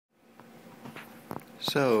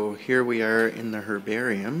So here we are in the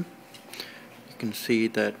herbarium. You can see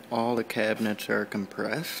that all the cabinets are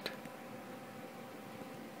compressed.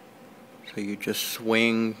 So you just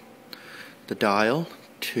swing the dial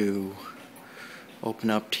to open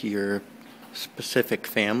up to your specific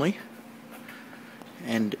family.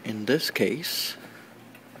 And in this case,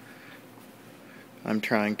 I'm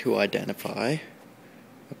trying to identify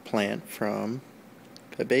a plant from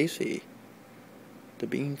Fabaceae, the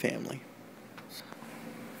bean family.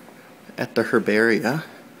 At the herbaria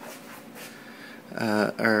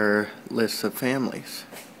are lists of families,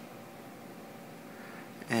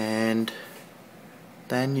 and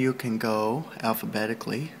then you can go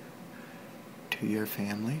alphabetically to your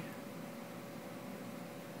family.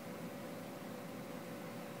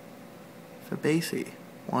 Fabaceae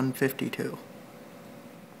 152.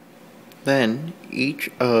 Then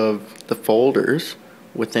each of the folders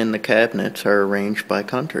within the cabinets are arranged by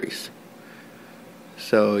countries.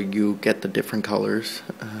 So you get the different colors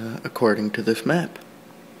according to this map.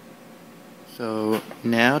 So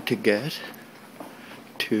now to get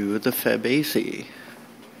to the Fabaceae.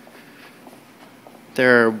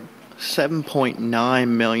 There are 7.9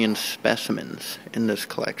 million specimens in this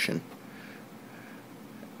collection.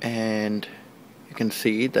 And you can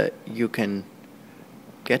see that you can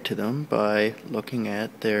get to them by looking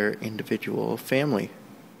at their individual family.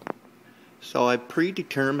 So I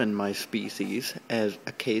predetermined my species as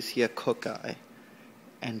Acacia cookii,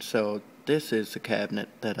 and so this is the cabinet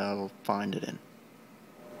that I'll find it in.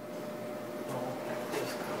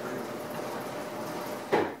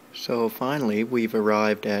 So finally we've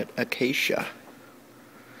arrived at Acacia,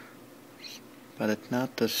 but it's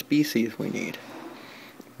not the species we need.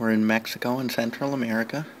 We're in Mexico and Central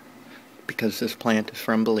America because this plant is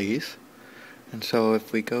from Belize, and so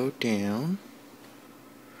if we go down,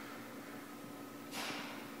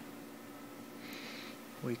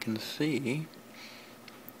 we can see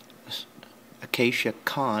Acacia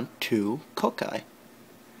Kant 2 cookii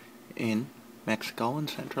in Mexico and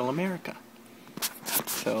Central America.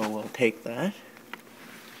 So we'll take that.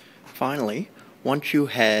 Finally, once you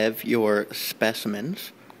have your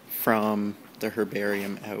specimens from the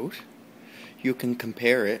herbarium out, you can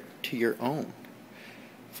compare it to your own.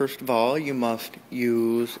 First of all, you must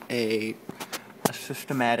use a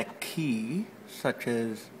systematic key, such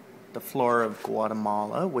as the Flora of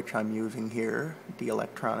Guatemala, which I'm using here, the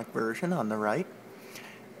electronic version on the right.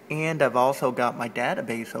 And I've also got my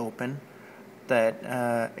database open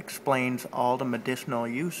that explains all the medicinal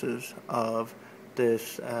uses of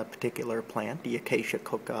this particular plant, the Acacia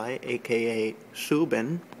cookii, aka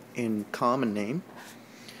Subin in common name.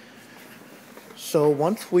 So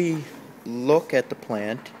once we look at the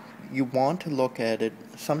plant, you want to look at it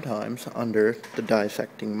sometimes under the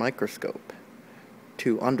dissecting microscope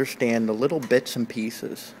to understand the little bits and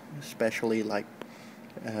pieces, especially like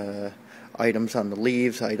items on the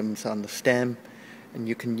leaves, items on the stem, and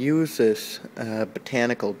you can use this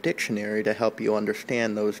botanical dictionary to help you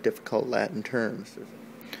understand those difficult Latin terms.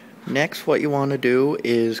 Next, what you want to do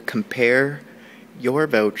is compare your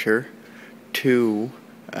voucher to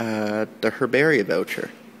the herbaria voucher,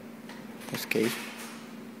 in this case.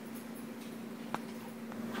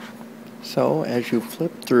 So as you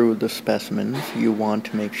flip through the specimens, you want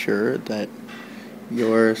to make sure that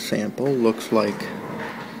your sample looks like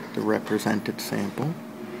the represented sample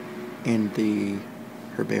in the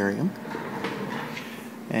herbarium.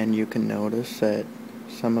 And you can notice that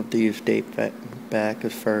some of these date back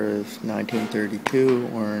as far as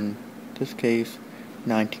 1932, or in this case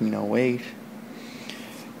 1908.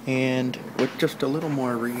 And with just a little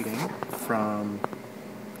more reading from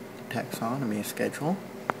the taxonomy schedule,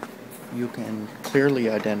 you can clearly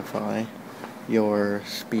identify your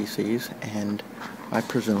species, and I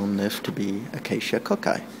presume this to be Acacia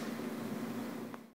cookii.